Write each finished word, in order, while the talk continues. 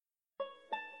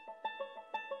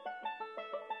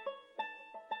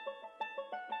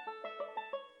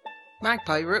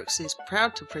Magpie Rooks is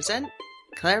proud to present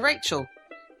Clare Rachael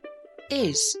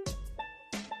is.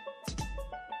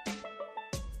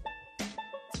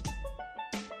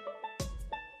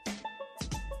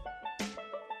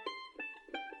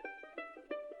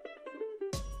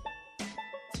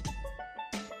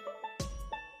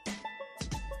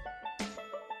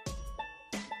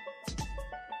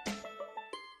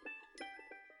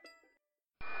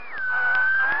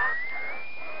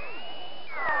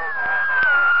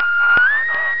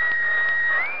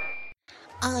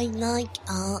 I like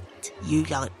art. You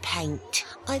like paint.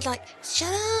 I like...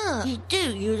 Shut up! You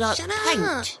do, you like Shut paint.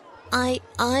 up. I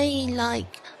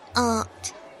like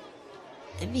art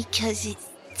because it's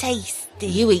tasty.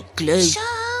 You eat glue. Shut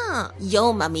up!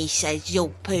 Your mummy says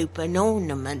you'll poop an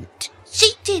ornament.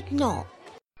 She did not.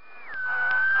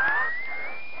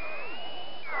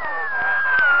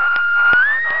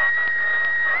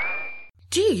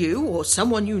 Do you or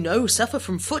someone you know suffer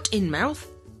from foot in mouth?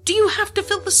 Do you have to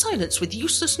fill the silence with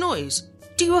useless noise?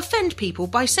 Do you offend people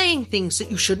by saying things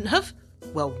that you shouldn't have?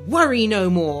 Well, worry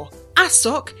no more.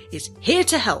 ASOC is here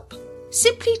to help.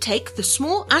 Simply take the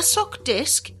small ASOC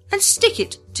disc and stick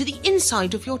it to the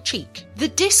inside of your cheek. The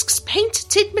disc's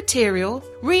patented material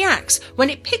reacts when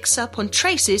it picks up on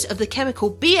traces of the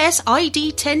chemical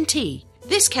BSID-10T.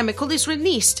 This chemical is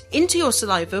released into your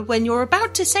saliva when you're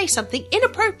about to say something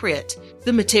inappropriate.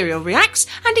 The material reacts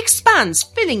and expands,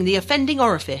 filling the offending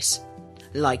orifice.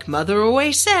 Like Mother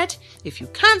always said, if you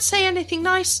can't say anything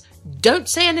nice, don't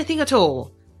say anything at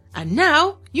all. And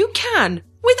now you can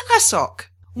with ASOC.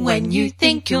 When you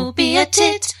think you'll be a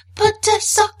tit, put a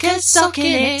sock in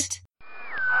it.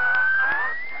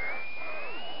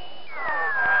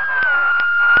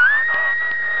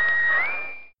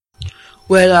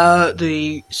 Well,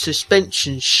 the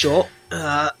suspension shot,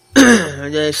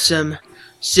 there's some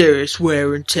serious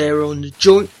wear and tear on the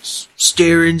joints,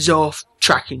 steering's off,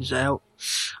 tracking's out,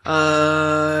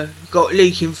 got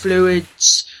leaking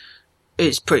fluids,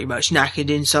 it's pretty much knackered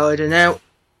inside and out.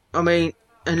 I mean,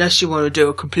 unless you want to do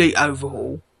a complete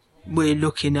overhaul, we're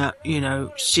looking at,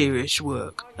 serious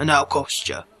work, and that'll cost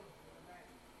you.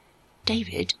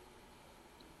 David,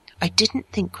 I didn't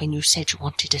think when you said you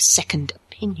wanted a second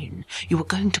opinion, you were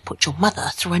going to put your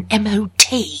mother through an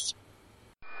MOT.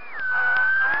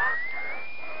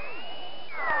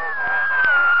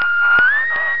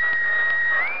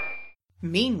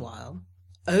 Meanwhile,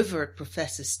 over at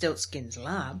Professor Stiltskin's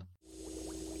lab...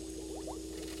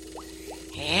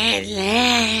 At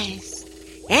last,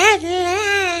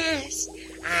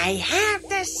 I have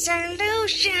the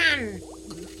solution.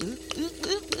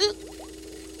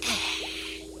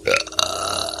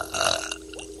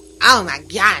 Oh my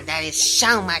God, that is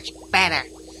so much better.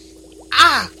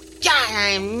 Oh God, I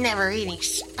am never eating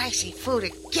spicy food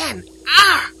again.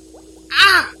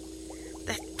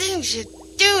 The things you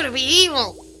do to be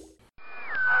evil.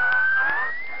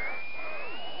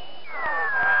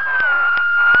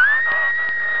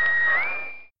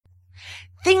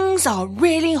 Things are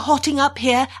really hotting up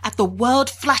here at the World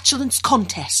Flatulence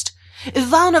Contest.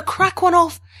 Ivana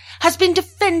Krakwanoff has been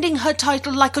defending her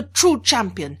title like a true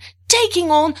champion,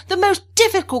 taking on the most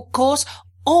difficult course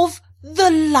of the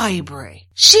library.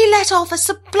 She let off a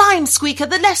sublime squeaker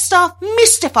that left staff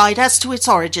mystified as to its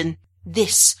origin.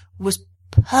 This was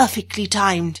perfectly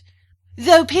timed.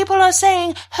 Though people are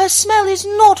saying her smell is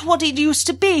not what it used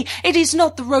to be, it is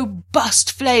not the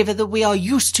robust flavour that we are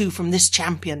used to from this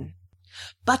champion.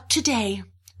 But today,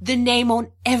 the name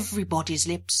on everybody's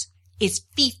lips is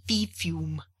Fifi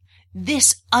Fume.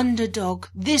 This underdog,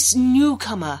 this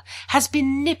newcomer, has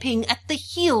been nipping at the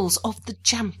heels of the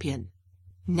champion.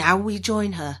 Now we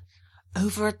join her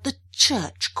over at the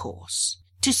church course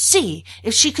to see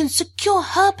if she can secure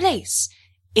her place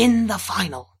in the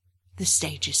final. The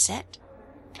stage is set.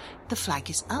 The flag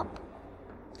is up.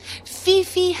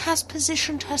 Fifi has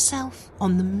positioned herself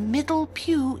on the middle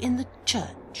pew in the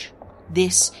church.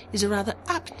 This is a rather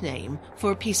apt name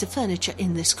for a piece of furniture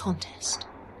in this contest.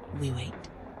 We wait.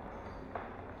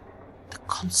 The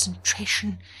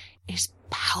concentration is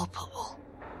palpable.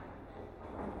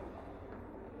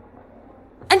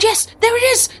 And yes, there it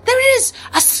is!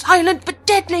 A silent but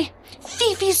deadly,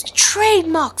 Fifi's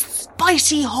trademark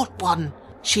spicy hot one.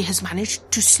 She has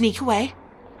managed to sneak away.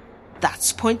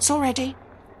 That's points already.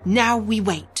 Now we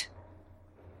wait.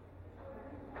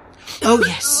 Oh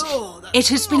yes, it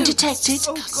has been detected.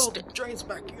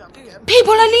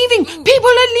 People are leaving!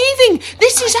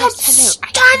 This is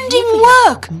outstanding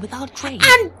work!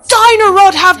 And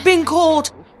Dynarod have been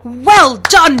called! Well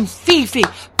done, Fifi!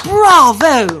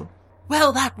 Bravo!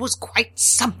 Well, that was quite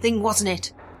something, wasn't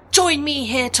it? Join me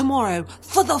here tomorrow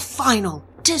for the final.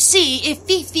 to see if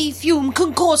Fifi Fume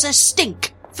can cause a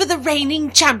stink for the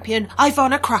reigning champion,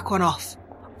 Ivana Krakwanoff.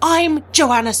 I'm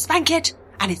Joanna Spankett,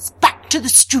 and it's back to the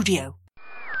studio.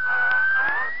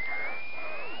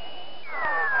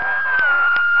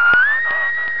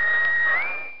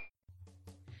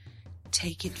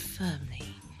 Take it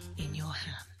firmly in your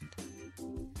hand.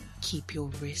 Keep your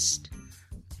wrist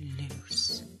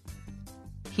loose.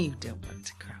 You don't want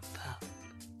to cramp up.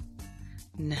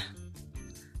 Now,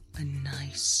 a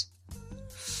nice,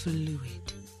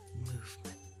 fluid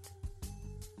movement.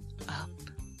 Up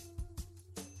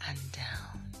and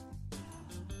down.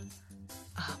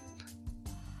 Up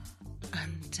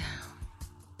and down.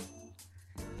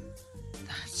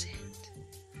 That's it.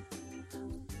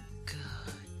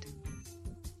 Good.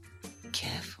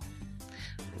 Careful.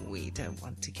 We don't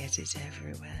want to get it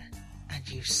everywhere. And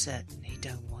you certainly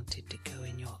don't want it to go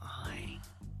in your eye.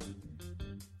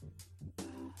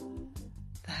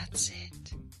 That's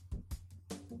it.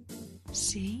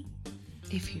 See?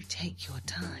 If you take your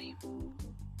time,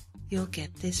 you'll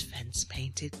get this fence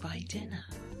painted by dinner.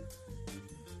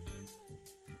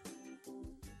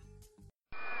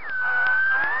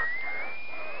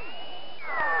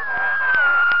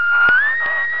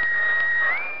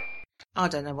 I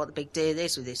don't know what the big deal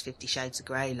is with this 50 Shades of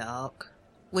Grey lark.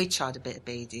 We tried a bit of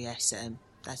BDSM.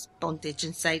 That's bondage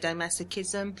and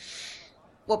sadomasochism.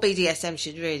 What BDSM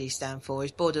should really stand for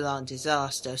is borderline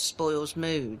disaster, spoils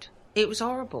mood. It was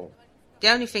horrible. The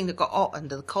only thing that got hot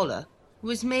under the collar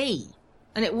was me.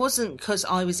 And it wasn't because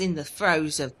I was in the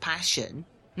throes of passion.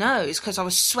 No, it's because I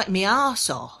was sweating my arse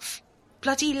off.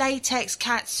 Bloody latex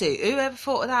catsuit. Who ever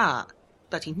thought of that?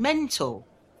 Bloody mental.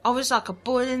 I was like a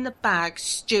boil in the bag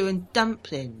stew and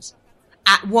dumplings.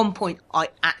 At one point, I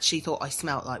actually thought I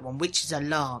smelt like one, which is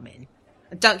alarming.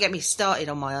 And don't get me started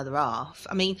on my other half.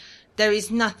 I mean, there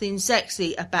is nothing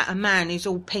sexy about a man who's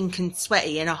all pink and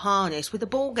sweaty in a harness with a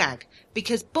ball gag.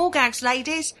 Because ball gags,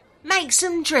 ladies, makes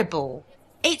them dribble.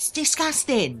 It's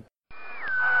disgusting.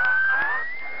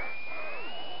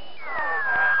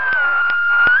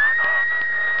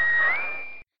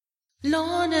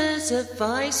 Lorna's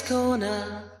Advice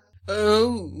Corner.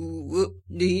 Oh, what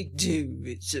do you do?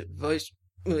 It's advice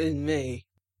with me.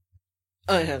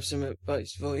 I have some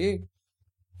advice for you.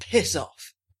 Piss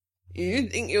off. You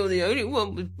think you're the only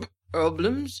one with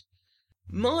problems?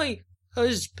 My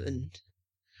husband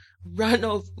ran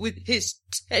off with his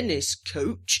tennis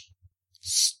coach,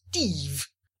 Steve.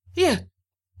 Yeah,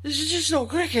 this is just not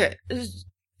cricket.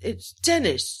 It's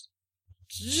tennis.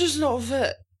 It's just not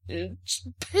fair. Just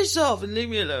piss off and leave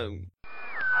me alone.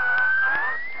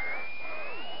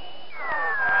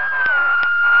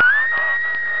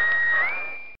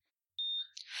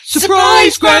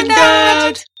 Surprise,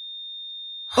 Grandad!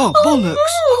 Oh, bollocks!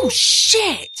 Oh,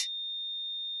 shit!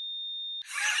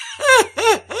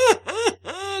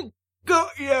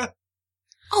 Got ya!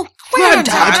 Oh,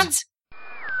 Grandad! Grandad!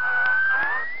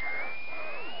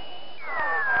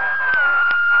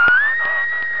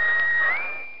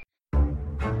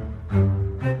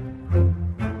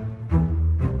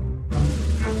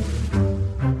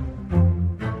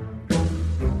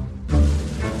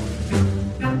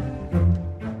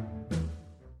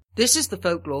 This is the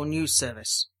Folklore News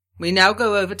Service. We now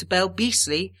go over to Belle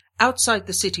Beasley, outside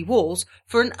the city walls,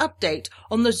 for an update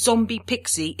on the zombie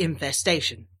pixie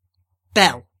infestation.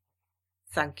 Belle.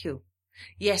 Thank you.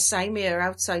 Yes, I'm here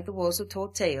outside the walls of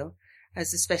Tortail, as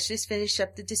the specialists finish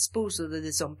up the disposal of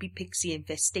the zombie pixie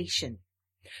infestation.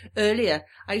 Earlier,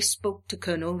 I spoke to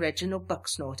Colonel Reginald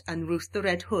Bucksnort and Ruth the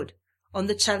Red Hood on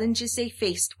the challenges they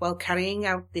faced while carrying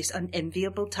out this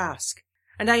unenviable task,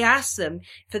 and I asked them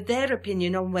for their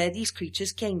opinion on where these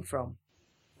creatures came from.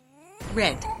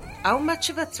 Red, how much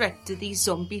of a threat do these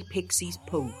zombie pixies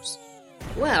pose?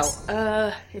 Well,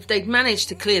 if they'd managed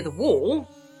to clear the wall,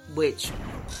 which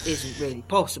isn't really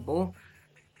possible,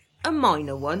 a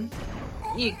minor one.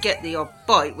 You get the odd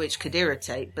bite which could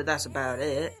irritate, but that's about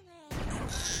it.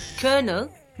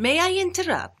 Colonel, may I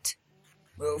interrupt?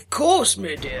 Of course,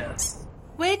 my dear.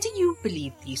 Where do you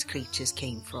believe these creatures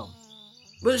came from?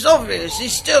 Well, it's obvious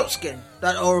he's Stiltskin.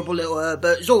 That horrible little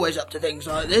Herbert is always up to things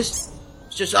like this.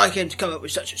 It's just I came to come up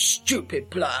with such a stupid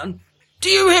plan. Do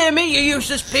you hear me, you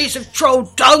useless piece of troll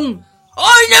dung?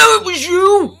 I know it was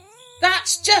you!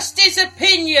 That's just his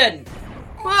opinion!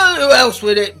 Well, who else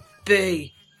would it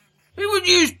be? Who would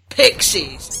use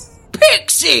pixies?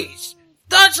 Pixies!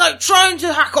 That's like trying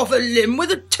to hack off a limb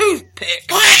with a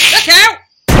toothpick. Look out!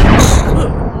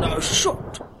 No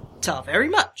shot. Ta very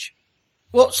much.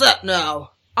 What's that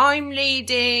now? I'm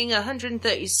leading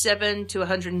 137 to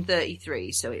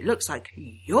 133, so it looks like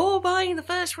you're buying the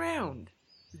first round.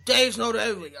 The day's not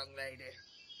over, young lady.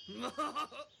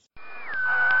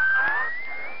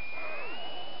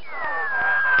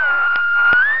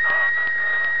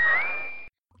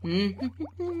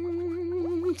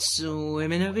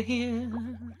 Swimming over here,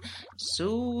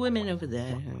 swimming over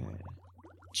there,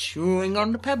 chewing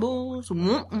on the pebbles.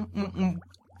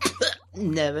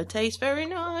 Never tastes very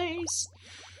nice.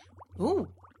 Ooh,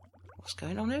 what's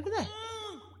going on over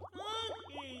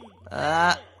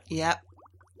there?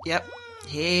 Yep.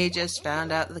 He just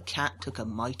found out the cat took a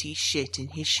mighty shit in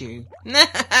his shoe.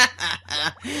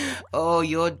 Oh,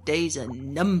 your days are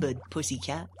numbered,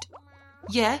 pussycat.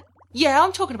 Yeah,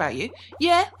 I'm talking about you.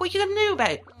 Yeah, what are you going to do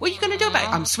about it? What are you going to do about it?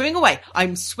 I'm swimming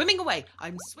away.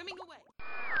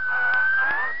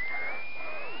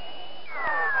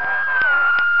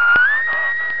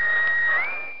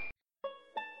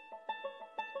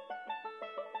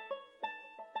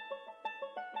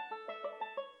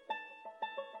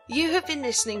 You have been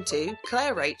listening to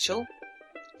Clare Rachael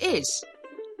Is,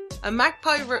 a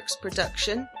Magpie Rooks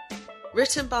production,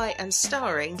 written by and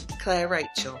starring Clare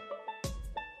Rachael.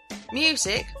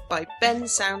 Music by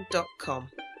bensound.com.